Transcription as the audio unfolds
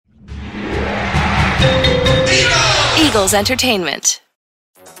Eagles Entertainment.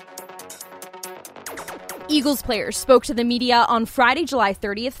 Eagles players spoke to the media on Friday, July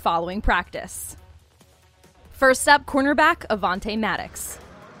 30th following practice. First up, cornerback Avonte Maddox.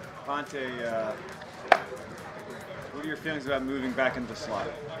 Avonte, what are your feelings about moving back into the slot?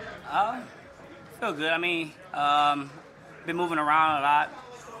 Feel good. I mean, been moving around a lot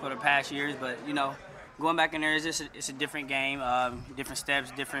for the past years, but going back in there is just it's a different game, different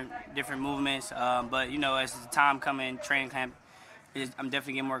steps, different movements. But as the time coming, training camp, I'm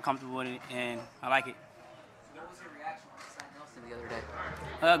definitely getting more comfortable with it, and I like it. What was your reaction to Zach Nelson the other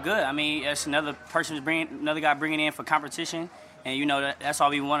day? Good. I mean, it's another guy bringing in for competition, and that's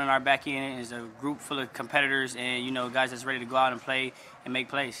all we want in our back end is a group full of competitors and guys that's ready to go out and play and make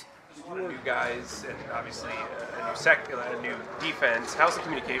plays. New guys and obviously a new defense. How's the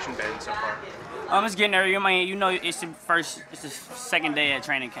communication been so far? It's getting there. I mean, it's the second day at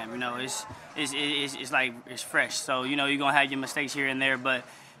training camp. It's like it's fresh. So you're gonna have your mistakes here and there, but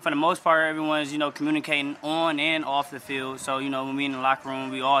for the most part, everyone's communicating on and off the field. So when we in the locker room,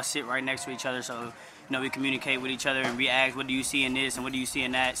 we all sit right next to each other. So we communicate with each other and we ask, what do you see in this and what do you see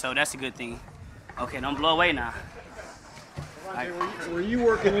in that? So that's a good thing. Okay, don't blow away now. Were you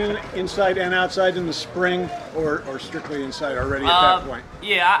working inside and outside in the spring, or strictly inside already at that point?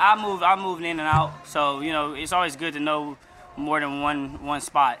 Yeah, I moved in and out. So it's always good to know more than one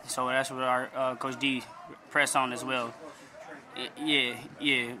spot. So that's what our Coach D pressed on as well. Yeah.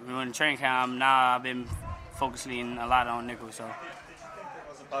 When the training camp now, I've been focusing a lot on nickel. So.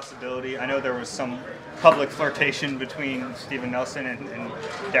 Possibility. I know there was some public flirtation between Steven Nelson and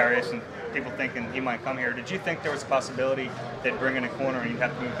Darius, and people thinking he might come here. Did you think there was a possibility they'd bring in a corner and you'd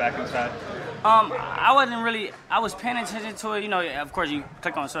have to move back inside? I was paying attention to it. Of course, you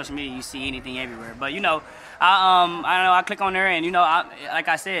click on social media, you see anything everywhere. But I click on there, and like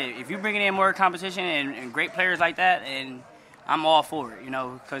I said, if you're bringing in more competition and great players like that, and I'm all for it.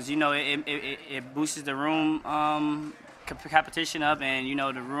 Because it boosts the room. Competition up, and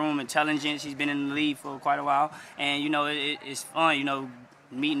the room intelligence. He's been in the league for quite a while, and it's fun.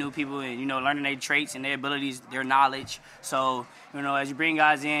 Meet new people and learning their traits and their abilities, their knowledge. So as you bring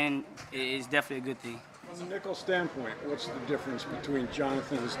guys in, it's definitely a good thing. From a nickel standpoint, what's the difference between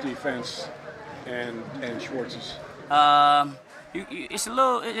Jonathan's defense and Schwartz's? It's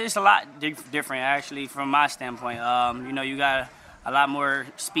a lot different actually from my standpoint. You got a lot more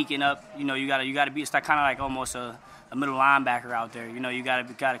speaking up. You got to be. It's like kind of like almost a middle linebacker out there. You got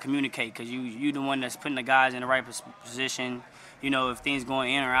to communicate because you the one that's putting the guys in the right position. If things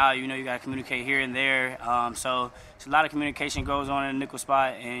going in or out, you got to communicate here and there. So it's a lot of communication goes on in the nickel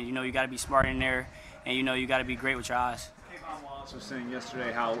spot, and you got to be smart in there, and you got to be great with your eyes. I was saying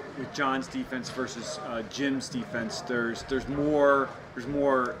yesterday how with John's defense versus Jim's defense, there's more in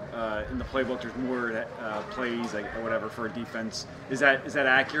the playbook. There's more plays like or whatever for a defense. Is that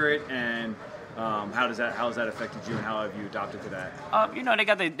accurate? And how has that affected you, and how have you adopted to that?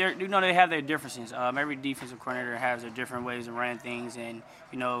 They have their differences. Every defensive coordinator has their different ways of running things, and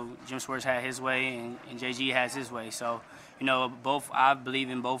Jim Schwartz had his way, and JG has his way. So I believe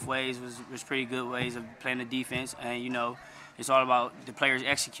in both ways was pretty good ways of playing the defense, and it's all about the players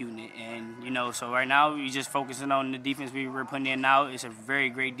executing it, and so right now we're just focusing on the defense we're putting in now. It's a very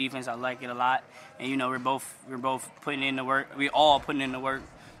great defense. I like it a lot, and we're both putting in the work. We all putting in the work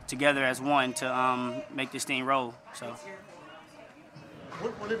together as one to make this thing roll. So.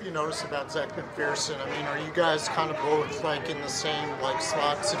 What have you noticed about Zach McPherson? I mean, are you guys kind of both like in the same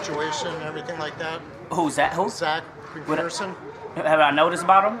slot situation and everything like that? Who's that? Who? Zach McPherson. Have I noticed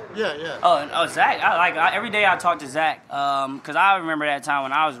about him? Yeah. Oh, Zach. Every day I talk to Zach because I remember that time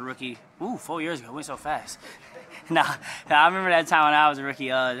when I was a rookie. 4 years ago. It went so fast. I remember that time when I was a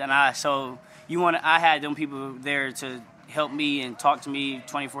rookie, I had them people there to help me and talk to me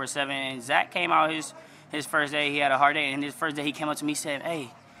 24/7. And Zach came out his first day. He had a hard day, and his first day he came up to me and said,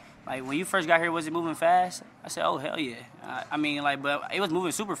 "Hey, when you first got here, was it moving fast?" I said, "Oh hell yeah." But it was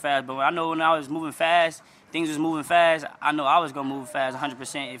moving super fast. But I know when I was moving fast, things was moving fast. I know I was gonna move fast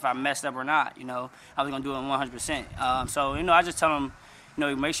 100% if I messed up or not. I was gonna do it 100%. I just tell them,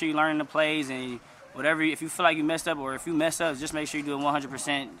 make sure you learn the plays and. Whatever, if you feel like you messed up or if you mess up, just make sure you do it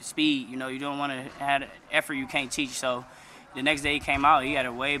 100% speed. You don't want to have effort you can't teach. So the next day he came out, he had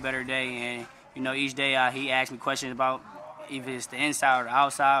a way better day. And, each day he asked me questions about if it's the inside or the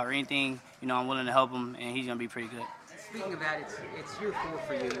outside or anything. I'm willing to help him, and he's going to be pretty good. Speaking of that, it's year 4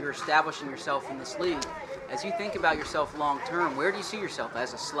 for you. You're establishing yourself in this league. As you think about yourself long term, where do you see yourself?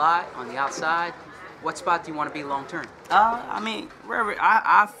 As a slot, on the outside? What spot do you want to be long term? Wherever.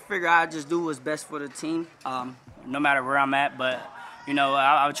 I figure I just do what's best for the team, no matter where I'm at. But you know,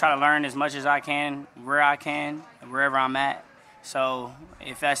 I would try to learn as much as I can, wherever I'm at. So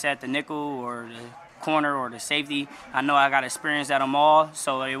if that's at the nickel or the corner or the safety, I know I got experience at them all,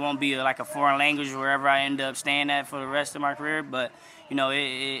 so it won't be like a foreign language wherever I end up staying at for the rest of my career. But, you know,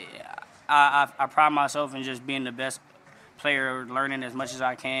 I pride myself in just being the best player, learning as much as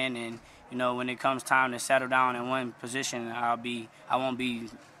I can, and, you know, when it comes time to settle down in one position, I won't be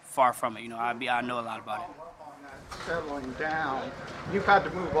far from it. You know, I know a lot about it. Settling down, you've had to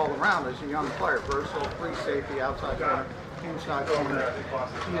move all around as a young player, versatile, free safety, outside corner, inside corner.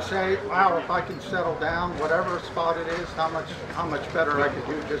 Do you say, wow, if I can settle down, whatever spot it is, how much better I could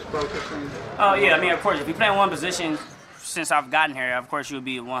do just focusing? Oh yeah, I mean, of course, if you play in one position since I've gotten here, of course you'll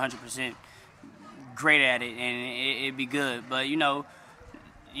be 100% great at it, and it'd be good. But you know,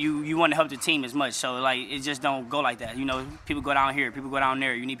 you want to help the team as much, so like it just don't go like that. You know, people go down here, people go down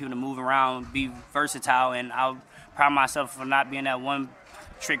there. You need people to move around, be versatile, and I'll pride myself for not being that one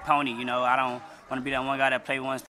trick pony. You know, I don't want to be that one guy that play one